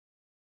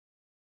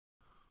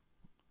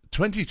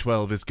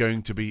2012 is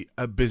going to be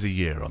a busy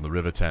year on the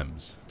River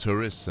Thames.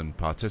 Tourists and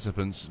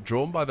participants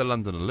drawn by the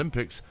London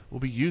Olympics will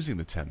be using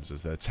the Thames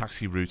as their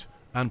taxi route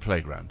and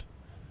playground.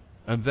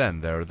 And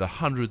then there are the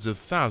hundreds of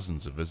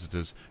thousands of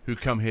visitors who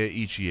come here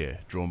each year,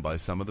 drawn by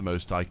some of the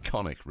most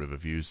iconic river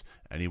views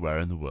anywhere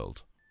in the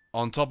world.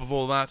 On top of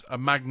all that, a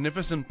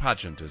magnificent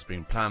pageant has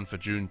been planned for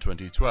June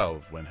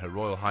 2012, when Her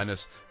Royal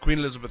Highness Queen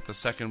Elizabeth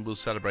II will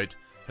celebrate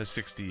her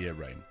 60-year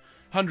reign.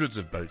 Hundreds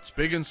of boats,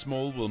 big and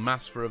small, will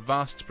mass for a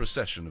vast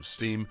procession of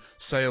steam,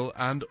 sail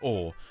and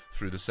oar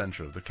through the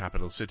centre of the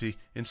capital city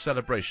in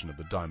celebration of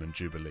the Diamond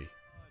Jubilee.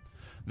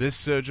 This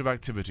surge of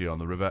activity on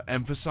the river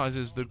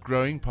emphasises the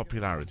growing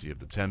popularity of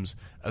the Thames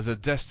as a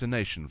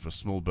destination for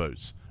small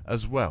boats,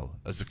 as well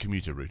as a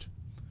commuter route.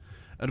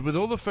 And with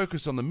all the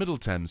focus on the Middle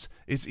Thames,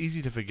 it's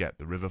easy to forget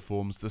the river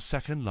forms the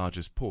second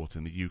largest port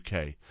in the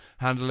UK,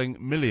 handling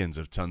millions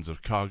of tonnes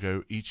of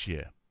cargo each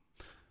year.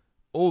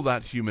 All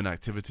that human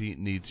activity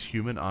needs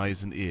human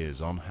eyes and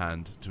ears on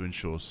hand to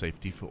ensure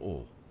safety for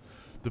all.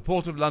 The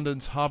Port of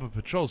London's Harbour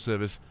Patrol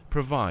Service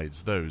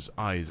provides those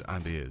eyes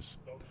and ears.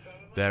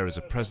 There is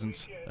a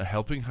presence, a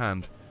helping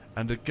hand,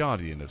 and a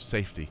guardian of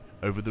safety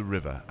over the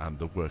river and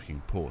the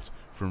working port,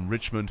 from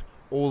Richmond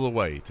all the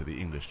way to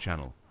the English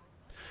Channel.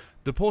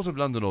 The Port of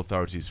London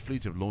Authority's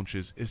fleet of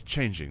launches is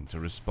changing to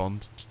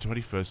respond to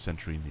 21st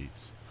century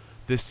needs.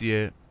 This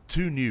year,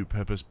 2 new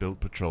purpose-built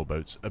patrol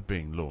boats are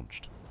being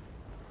launched.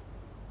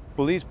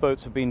 Well, these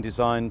boats have been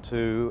designed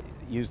to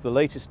use the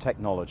latest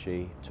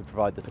technology to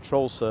provide the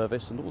patrol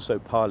service and also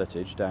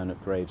pilotage down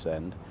at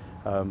Gravesend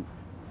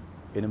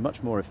in a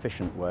much more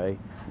efficient way,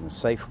 in a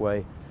safe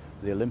way.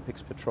 The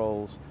Olympics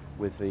patrols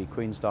with the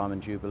Queen's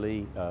Diamond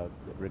Jubilee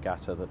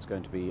regatta that's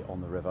going to be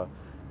on the river.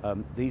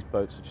 These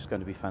boats are just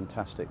going to be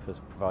fantastic for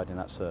providing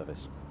that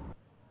service.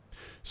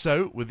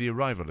 So, with the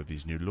arrival of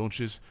these new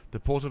launches, the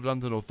Port of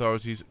London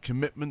Authority's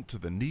commitment to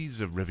the needs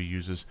of river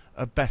users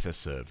are better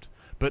served.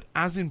 But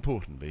as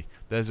importantly,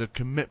 there's a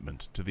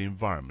commitment to the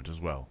environment as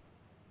well.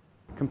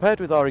 Compared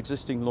with our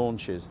existing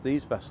launches,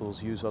 these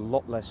vessels use a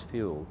lot less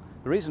fuel.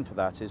 The reason for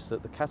that is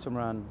that the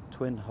catamaran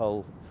twin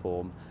hull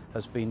form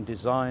has been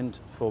designed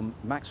for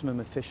maximum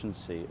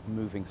efficiency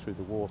moving through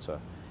the water.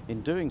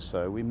 In doing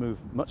so, we move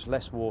much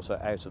less water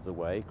out of the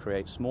way,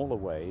 create smaller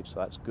waves,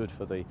 that's good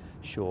for the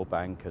shore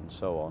bank and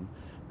so on,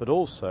 but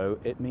also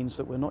it means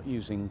that we're not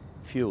using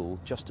fuel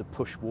just to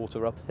push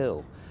water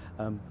uphill.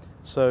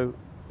 So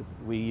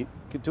we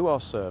could do our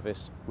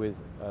service with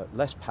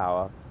less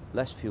power,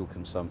 less fuel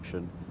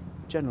consumption,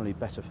 generally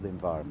better for the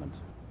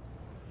environment.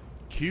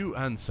 Kew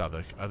and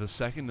Southwark are the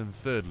second and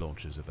third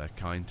launches of their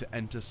kind to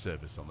enter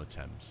service on the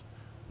Thames.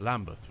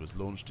 Lambeth was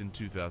launched in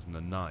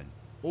 2009.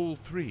 All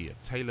 3 are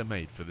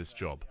tailor-made for this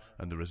job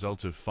and the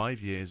result of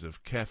 5 years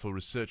of careful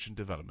research and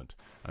development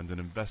and an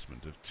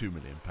investment of £2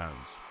 million.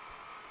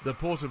 The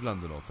Port of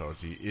London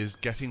Authority is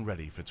getting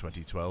ready for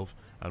 2012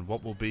 and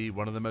what will be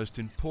one of the most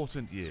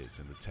important years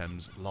in the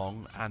Thames'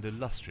 long and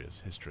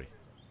illustrious history.